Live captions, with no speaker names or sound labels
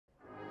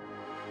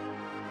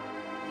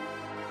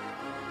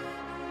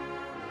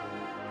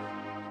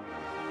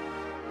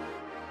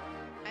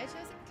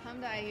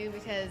come to IU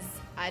because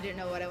I didn't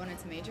know what I wanted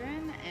to major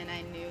in, and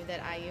I knew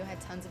that IU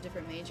had tons of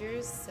different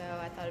majors, so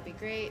I thought it'd be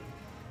great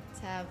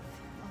to have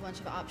a bunch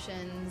of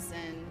options,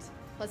 and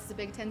plus it's a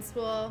Big Ten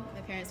school.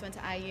 My parents went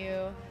to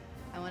IU.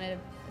 I wanted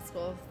a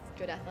school with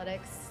good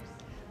athletics.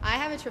 I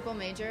have a triple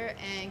major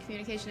in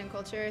communication and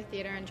culture,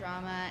 theater and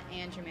drama,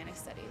 and Germanic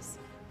studies.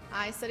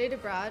 I studied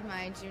abroad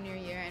my junior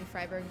year in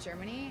Freiburg,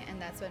 Germany,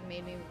 and that's what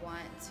made me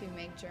want to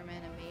make German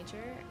a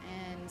major,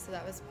 and so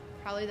that was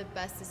probably the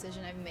best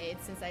decision I've made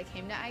since I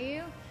came to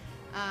IU.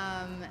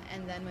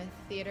 And then with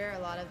theater, a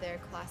lot of their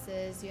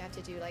classes, you have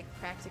to do like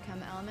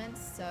practicum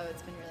elements, so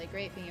it's been really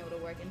great being able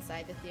to work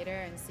inside the theater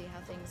and see how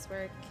things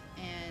work.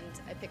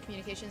 And I picked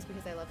communications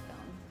because I love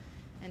film,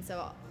 and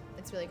so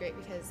it's really great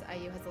because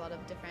IU has a lot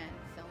of different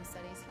film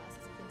studies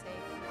classes you can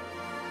take.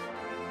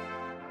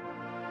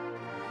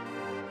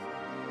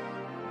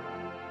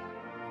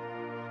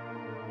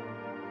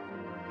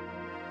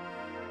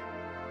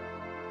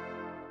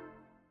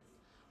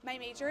 My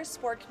major is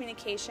sport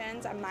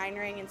communications. I'm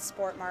minoring in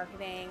sport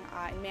marketing,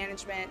 in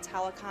management,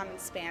 telecom, and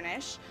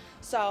Spanish.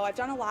 So I've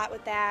done a lot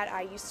with that.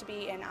 I used to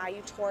be an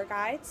IU tour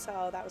guide,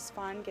 so that was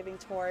fun, giving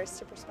tours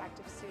to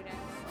prospective students.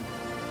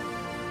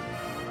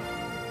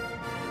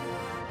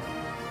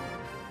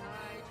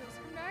 I chose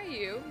to come to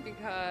IU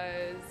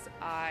because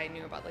I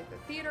knew about like the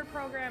theater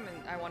program,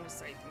 and I wanted to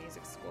study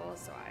music school,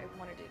 so I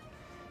wanted to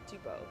do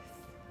both.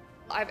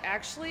 I've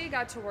actually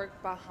got to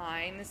work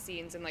behind the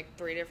scenes in like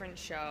 3 different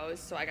shows.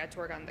 So I got to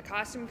work on the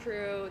costume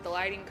crew, the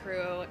lighting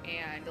crew,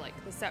 and like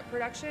the set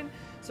production.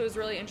 So it was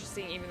really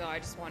interesting, even though I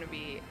just want to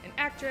be an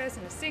actress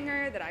and a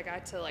singer, that I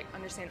got to like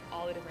understand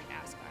all the different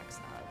aspects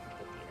of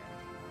the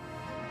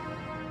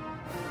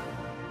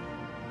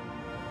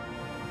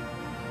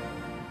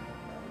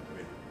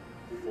theater.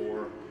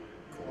 4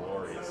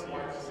 glorious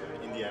years.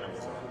 Indiana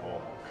was our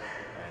home,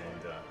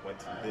 and went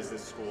to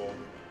business school,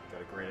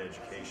 got a great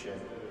education.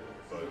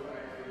 But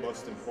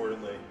most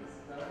importantly,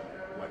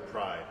 my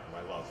pride,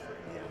 my love for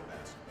Indiana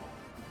basketball.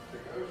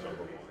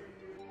 Number 1.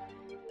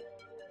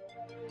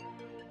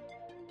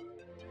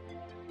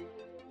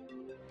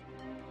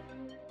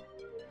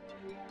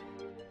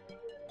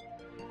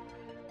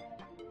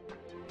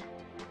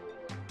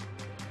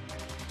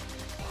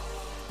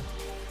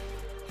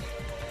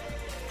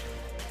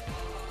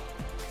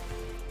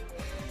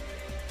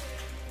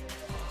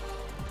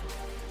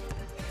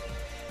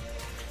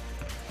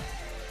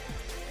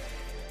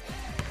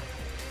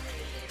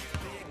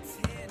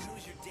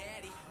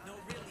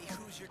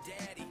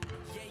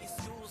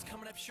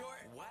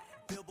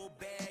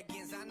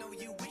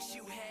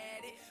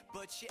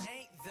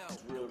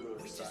 It's really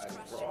exciting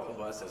for all of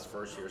us as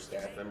first-year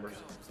staff members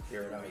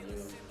here at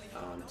IU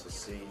to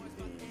see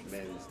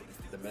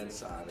the men's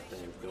side of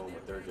things doing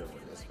what they're doing.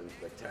 It's been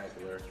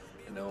spectacular,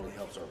 and it only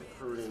helps our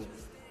recruiting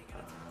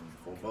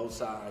for both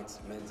sides,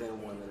 men's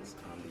and women's.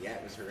 The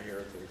atmosphere here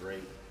has been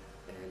great,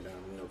 and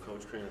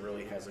Coach Crean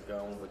really has it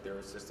going with their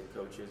assistant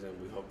coaches, and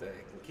we hope that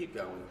it can keep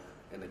going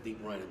in a deep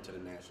run into the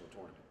national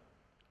tournament.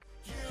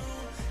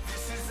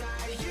 This is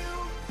IU,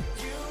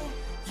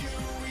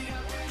 we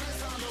got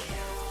winners on the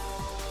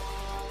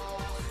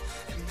wall,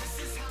 and this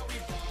is how we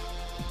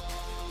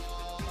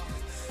ball.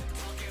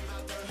 Talking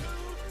about the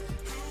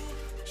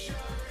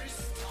Hoosiers,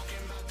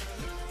 talking about the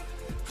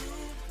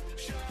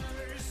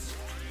Hoosiers.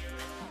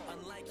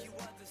 Unlike you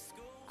at the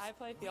school. I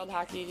play field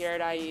hockey here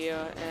at IU,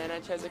 and I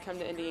chose to come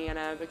to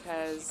Indiana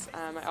because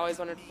I always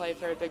wanted to play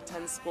for a Big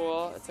Ten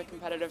school. It's a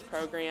competitive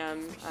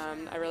program.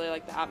 I really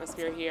like the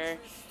atmosphere here,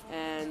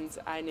 and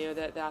I knew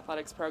that the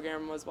athletics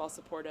program was well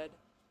supported.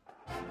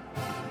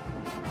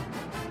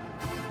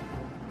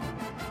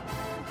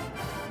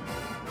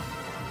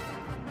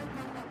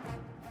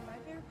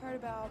 Part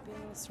about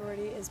being a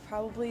sorority is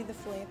probably the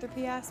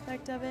philanthropy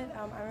aspect of it.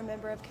 I'm a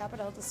member of Kappa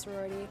Delta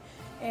sorority,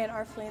 and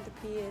our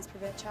philanthropy is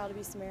Prevent Child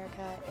Abuse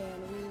America,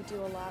 and we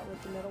do a lot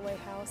with the Middleway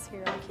House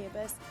here on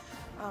campus,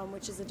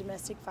 which is a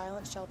domestic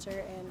violence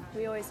shelter, and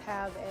we always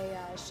have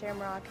a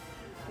Shamrock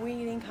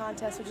weed eating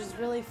contest, which is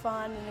really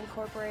fun and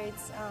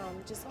incorporates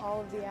just all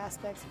of the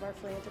aspects of our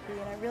philanthropy,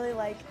 and I really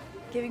like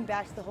giving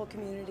back to the whole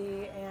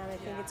community, and I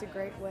think it's a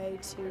great way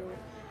to,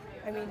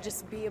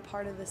 just be a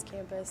part of this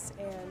campus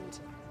and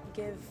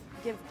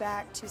give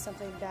back to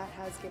something that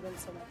has given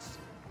so much.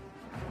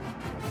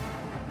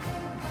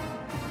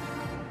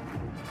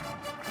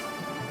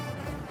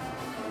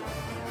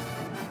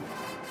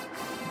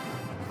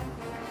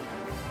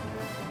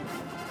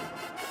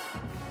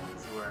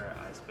 This is where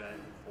I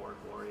spent 4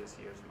 glorious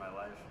years of my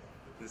life.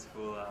 This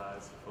school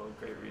is full of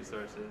great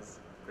resources,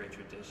 great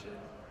tradition,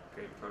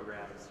 great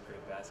programs,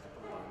 great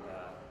basketball,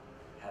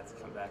 and had to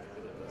come back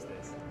and relive those days.